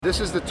This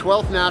is the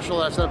 12th national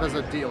that I've set up as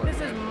a dealer. This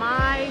is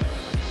my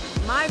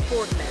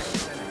fourth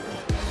national.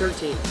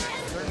 13.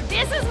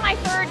 This is my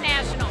third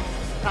national.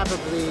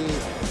 Probably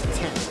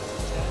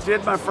 10.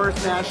 Did my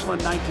first national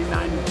in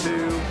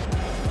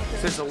 1992.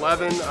 Since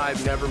 11,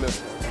 I've never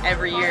missed one.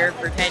 Every year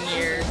for 10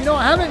 years. You know,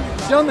 I haven't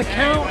done the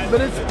count,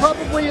 but it's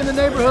probably in the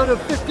neighborhood of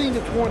 15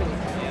 to 20.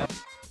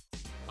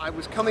 I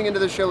was coming into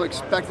the show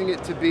expecting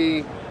it to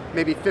be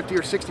maybe 50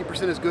 or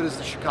 60% as good as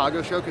the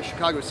Chicago show, because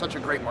Chicago is such a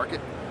great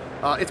market.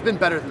 It's been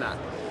better than that.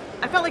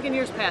 I felt like in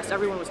years past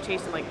everyone was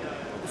chasing like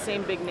the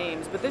same big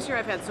names, but this year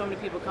I've had so many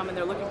people come in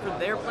there looking for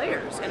their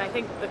players, and I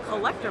think the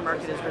collector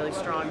market is really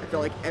strong. I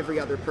feel like every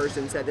other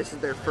person said this is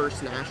their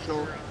first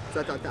national, so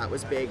I thought that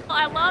was big.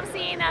 I love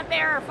seeing that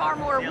there are far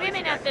more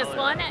women at this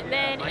one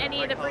than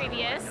any of the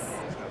previous.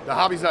 The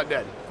hobby's not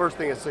dead. First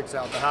thing that sticks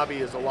out, the hobby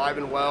is alive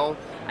and well.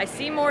 I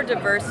see more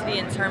diversity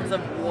in terms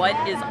of what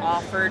is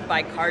offered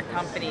by card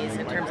companies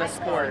in terms of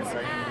sports.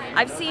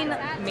 I've seen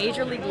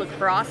Major League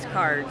Lacrosse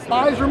cards.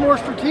 Buys are more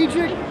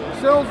strategic,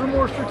 sales are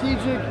more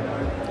strategic.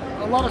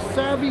 A lot of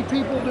savvy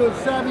people doing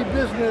savvy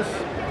business.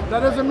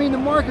 That doesn't mean the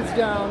market's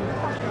down.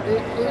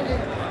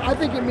 I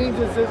think it means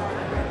it's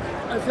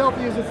as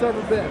healthy as it's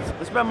ever been.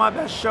 It's been my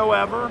best show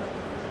ever.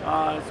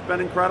 It's been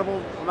an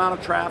incredible amount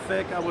of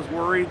traffic. I was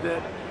worried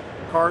that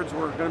cards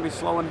were going to be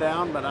slowing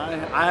down, but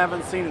I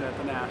haven't seen it at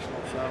the National.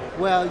 So.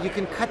 Well, you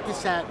can cut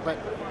this out, but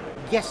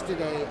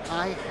yesterday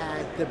I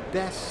had the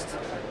best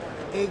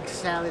egg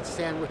salad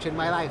sandwich in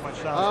my life.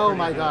 Oh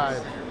my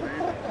God.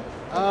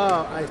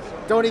 Oh,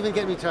 don't even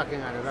get me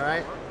talking on it, all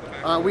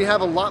right? We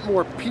have a lot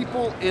more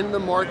people in the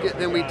market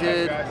than we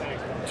did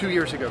 2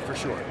 years ago, for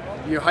sure.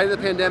 You know, height of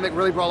the pandemic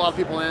really brought a lot of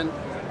people in.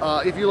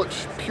 If you look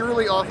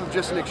purely off of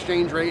just an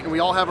exchange rate, and we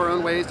all have our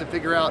own ways to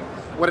figure out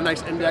what a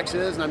nice index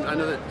is, and I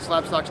know that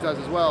Slabstocks does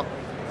as well,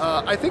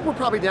 I think we're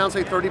probably down,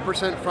 say,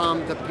 30%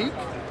 from the peak,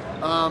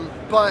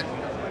 but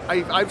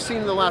I've seen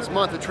in the last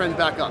month the trend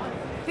back up.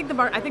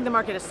 I think the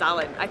market is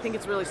solid. I think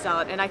it's really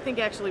solid, and I think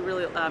actually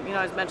really, I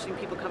was mentioning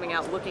people coming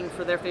out looking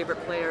for their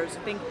favorite players. I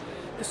think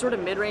the sort of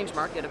mid-range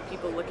market of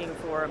people looking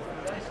for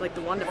like the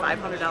 $100 to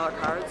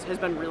 $500 cards has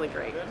been really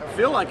great. I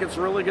feel like it's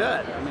really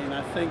good. I mean,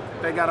 I think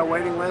they got a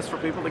waiting list for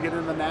people to get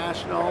in the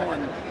National,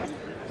 and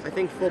I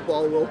think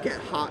football will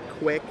get hot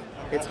quick.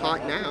 It's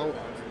hot now.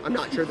 I'm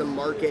not sure the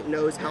market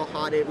knows how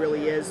hot it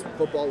really is.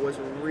 Football was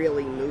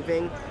really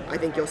moving. I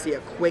think you'll see a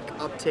quick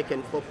uptick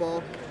in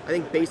football. I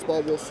think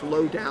baseball will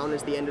slow down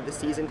as the end of the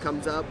season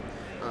comes up.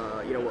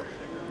 We're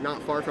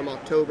not far from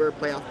October.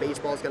 Playoff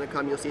baseball is going to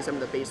come. You'll see some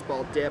of the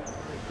baseball dip.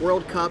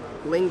 World Cup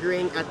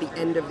lingering at the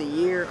end of the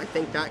year. I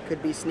think that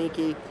could be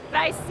sneaky. But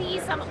I see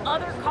some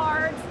other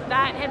cards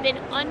that have been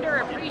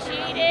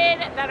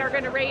underappreciated that are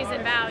going to raise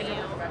in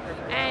value.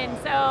 And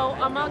so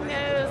among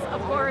those,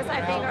 of course,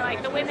 I think are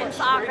like the women's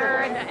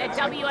soccer and the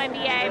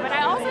WNBA. But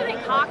I also think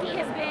hockey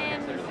has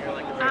been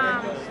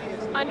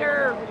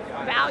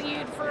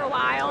undervalued for a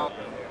while.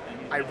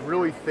 I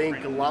really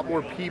think a lot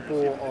more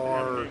people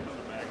are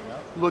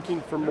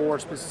looking for more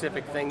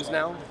specific things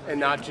now, and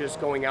not just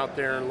going out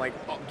there and like,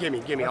 oh,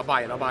 gimme, I'll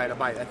buy it.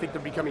 I think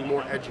they're becoming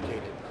more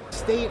educated.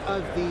 State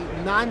of the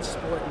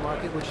non-sport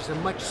market, which is a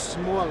much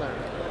smaller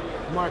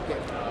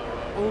market,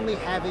 only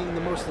having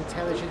the most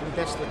intelligent and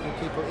best-looking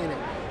people in it.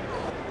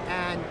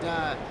 And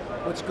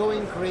what's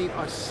going great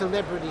are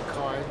celebrity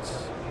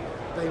cards.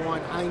 They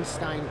want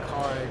Einstein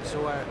cards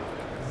or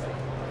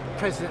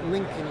President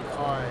Lincoln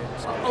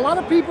cards. A lot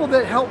of people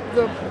that helped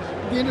the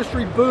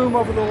industry boom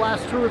over the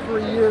last 2 or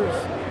 3 years,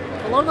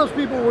 a lot of those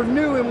people were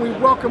new, and we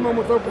welcome them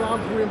with open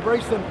arms, we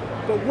embrace them.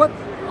 But what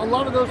a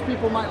lot of those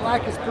people might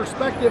lack is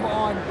perspective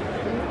on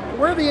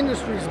where the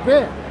industry's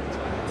been.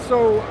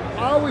 So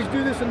I always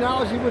do this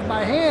analogy with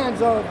my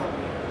hands of,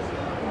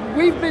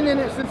 we've been in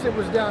it since it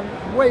was down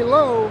way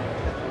low,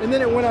 and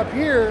then it went up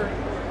here.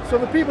 So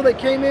the people that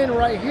came in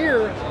right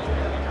here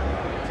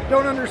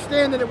don't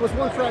understand that it was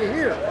once right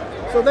here.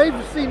 So they've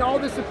seen all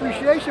this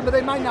appreciation, but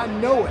they might not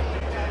know it.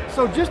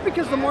 So just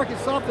because the market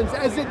softens,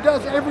 as it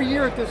does every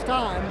year at this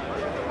time,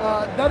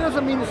 that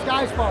doesn't mean the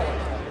sky's falling.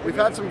 We've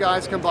had some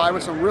guys come by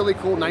with some really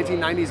cool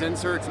 1990s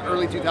inserts and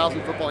early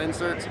 2000 football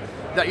inserts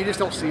that you just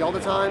don't see all the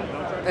time,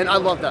 and I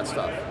love that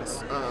stuff.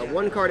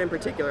 One card in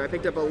particular, I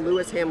picked up a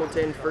Lewis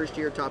Hamilton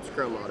first-year Topps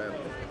Chrome auto.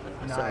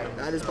 Nice. So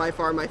that is by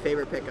far my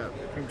favorite pickup.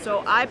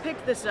 So I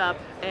picked this up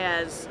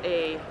as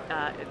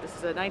this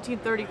is a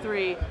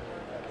 1933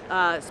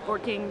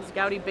 Sport Kings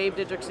Gaudy Babe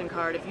Didrikson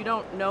card. If you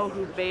don't know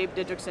who Babe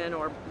Didrikson,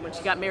 or when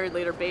she got married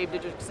later, Babe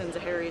Didrikson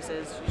Zaharis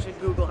is, you should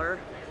Google her.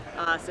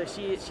 So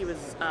she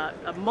was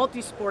a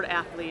multi-sport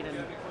athlete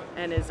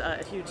and is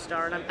a huge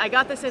star. And I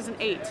got this as an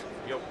 8,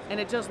 and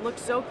it just looked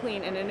so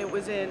clean. And then it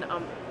was in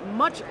a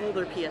much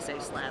older PSA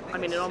slab. I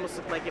mean, it almost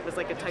looked like it was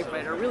like a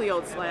typewriter, a really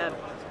old slab.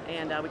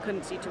 and we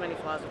couldn't see too many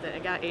flaws with it.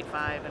 It got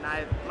 8.5, and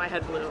my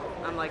head blew.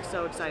 I'm like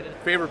so excited.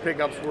 Favorite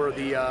pickups were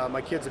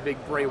my kid's a big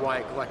Bray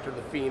Wyatt collector,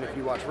 The Fiend, if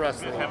you watch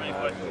wrestling.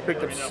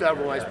 Picked up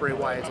several nice Bray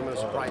Wyatts I'm going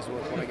to surprise him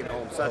with when I get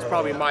home. So that's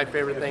probably my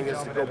favorite thing,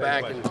 is to go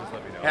back and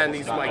hand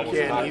these to my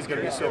kid, and he's going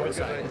to be so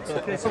excited.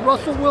 The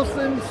Russell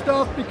Wilson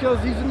stuff,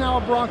 because he's now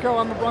a Bronco.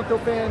 I'm a Bronco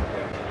fan.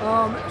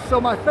 So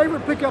my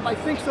favorite pickup, I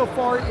think, so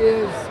far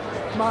is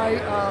my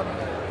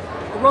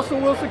Russell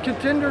Wilson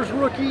Contenders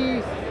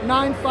rookie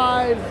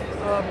 9.5,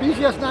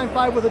 BGS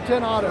 9.5 with a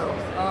 10 auto.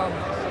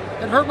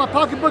 It hurt my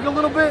pocketbook a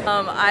little bit.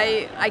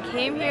 I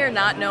came here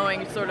not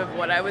knowing sort of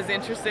what I was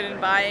interested in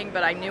buying,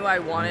 but I knew I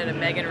wanted a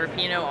Megan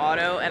Rapinoe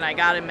auto, and I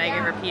got a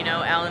Megan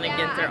Rapinoe Allen and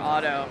Ginter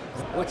auto.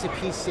 What's a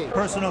PC?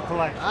 Personal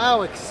collection.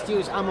 Oh,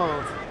 I'm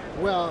old.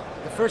 Well,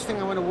 the first thing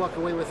I want to walk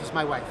away with is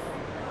my wife.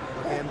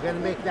 Okay, I'm going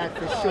to make that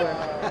for sure.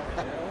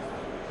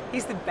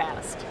 He's the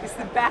best. He's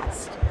the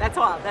best. That's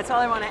all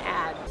I want to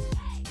add.